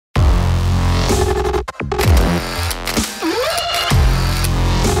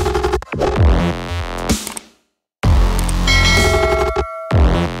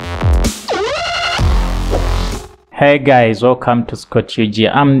Hey guys, welcome to SCOT.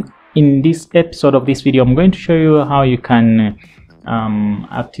 In this episode of this video, I'm going to show you how you can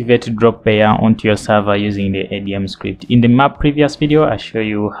activate Dropbear onto your server using the ADM script. In the previous video, I show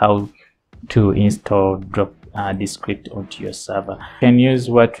you how to install this script onto your server. You can use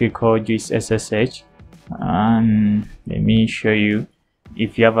what we call VPS SSH, and let me show you.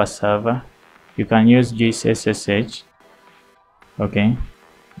 If you have a server, you can use VPS SSH. Okay,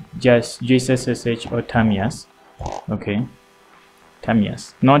 just VPS SSH or Tamias. Okay,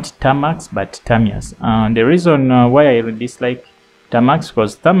 Tamias, not Tamax, but Tamias. The reason why I dislike Tamax,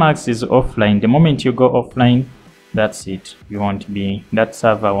 because Tamax is offline. The moment you go offline, that's it. That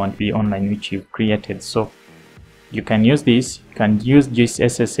server won't be online, which you've created. So you can use this. You can use VPS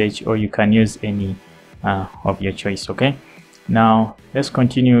SSH, or you can use any of your choice. Okay, now let's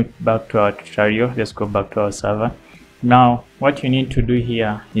continue back to our tutorial. Let's go back to our server. Now what you need to do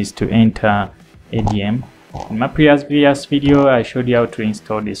here is to enter ADM. In my previous video, I showed you how to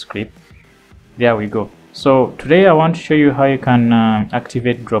install the script. There we go. So today I want to show you how you can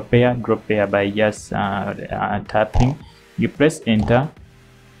activate Dropbear by just tapping. You press enter.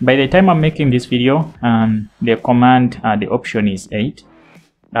 By the time I'm making this video, the command, the option is 8.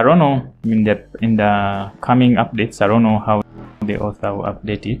 I don't know, in the coming updates, I don't know how the author will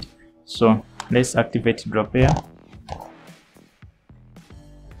update it. So let's activate Dropbear.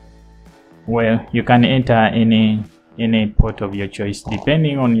 Well, you can enter any port of your choice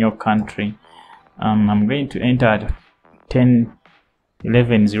depending on your country. I'm going to enter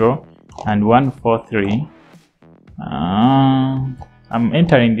 10.11.0 and 143. I'm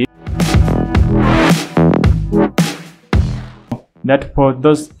entering this. That port,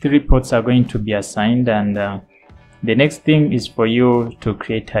 those 3 ports are going to be assigned, and the next thing is for you to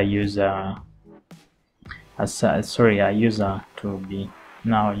create a user. A user to be.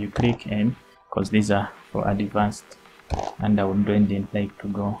 Now you click in, because these are for advanced, and I didn't like to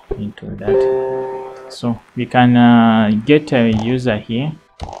go into that. So we can get a user here,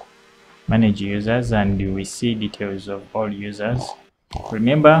 manage users, and we see details of all users.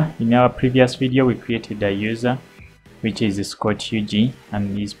 Remember, in our previous video we created a user which is SCOT UG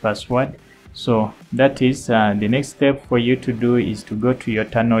and his password. So that is the next step for you to do is to go to your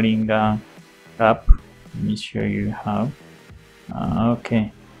tunneling app. Let me show you how.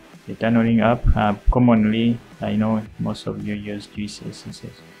 Okay, the tunneling app, commonly I know most of you use use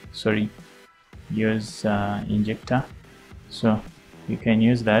injector, so you can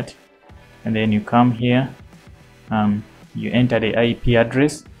use that, and then you come here, you enter the IP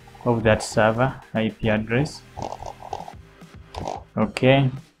address of that server, IP address.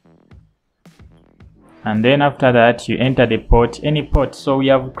 Okay, and then after that you enter the port, any port. So we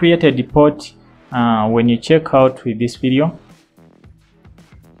have created the port. When you check out with this video,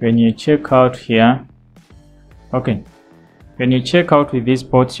 when you check out here, okay, when you check out with these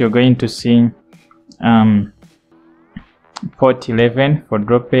ports, you're going to see port 11 for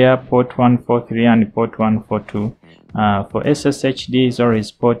Dropbear, port 143, and port 142. For SSHD is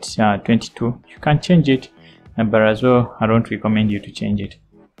always port 22. You can change it, but as well I don't recommend you to change it.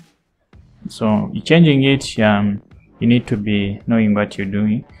 So you're changing it, you need to be knowing what you're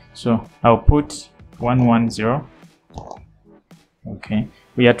doing. So I'll put 110. Okay,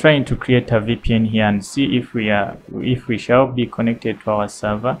 we are trying to create a VPN here and see if we shall be connected to our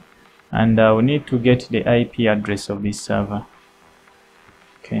server, and we need to get the IP address of this server.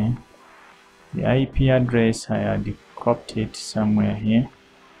 Okay, the IP address, I had copied it somewhere here.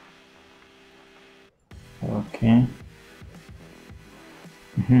 Okay.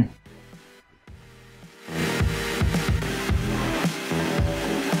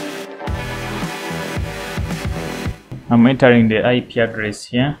 I'm entering the IP address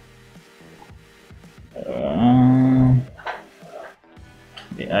here.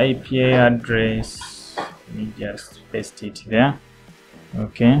 The IP address, let me just paste it there.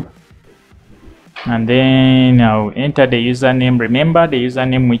 Okay, and then I'll enter the username. Remember, the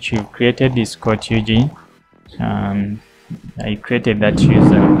username which you've created is SCOT UG. I created that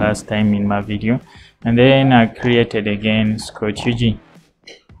user last time in my video, and then I created again SCOT UG.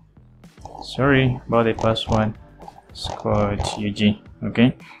 Sorry about the password. SCOT UG.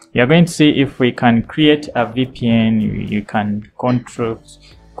 Okay, we are going to see if we can create a VPN. You can connect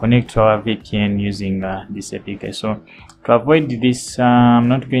to our VPN using this APK. So to avoid this, I'm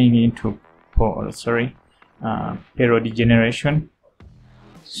not going into payload generation,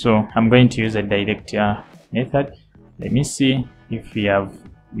 so I'm going to use a direct method. Let me see if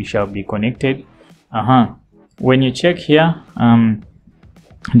we shall be connected. When you check here,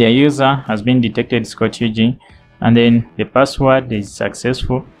 the user has been detected, SCOT UG, and then the password is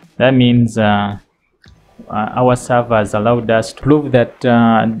successful. That means our server has allowed us to prove that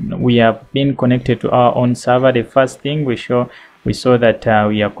we have been connected to our own server. The first thing we saw that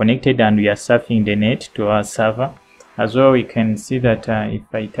we are connected and we are surfing the net to our server. As well, we can see that if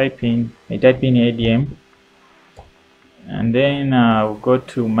I type in ADM, and then I'll go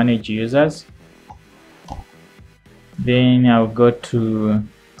to manage users, then I'll go to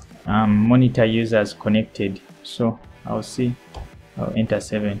monitor users connected. So I'll enter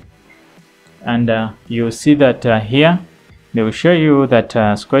 7, and you'll see that here they will show you that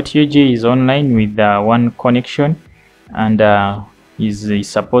SCOT UG is online with one connection, and is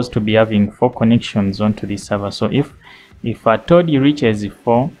supposed to be having 4 connections onto the server. So if at all it reaches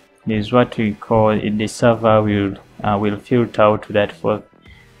 4, there's what we call the server will filter out that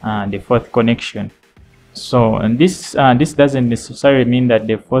the fourth connection. So, and this doesn't necessarily mean that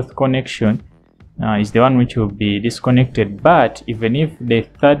the 4th connection is the one which will be disconnected, but even if the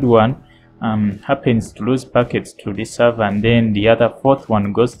 3rd one happens to lose packets to the server, and then the other 4th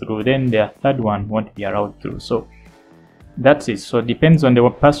one goes through, then the 3rd one won't be allowed through. So that's it. So it depends on the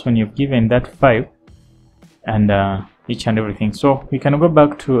person you've given that file, and each and everything. So we can go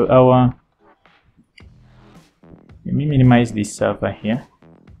back to our, let me minimize this server here.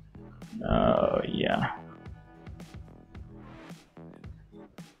 Yeah.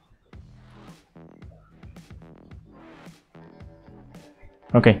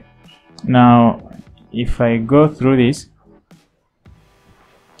 Okay, now if I go through this,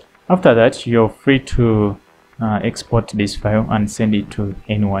 after that you're free to export this file and send it to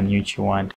anyone which you want.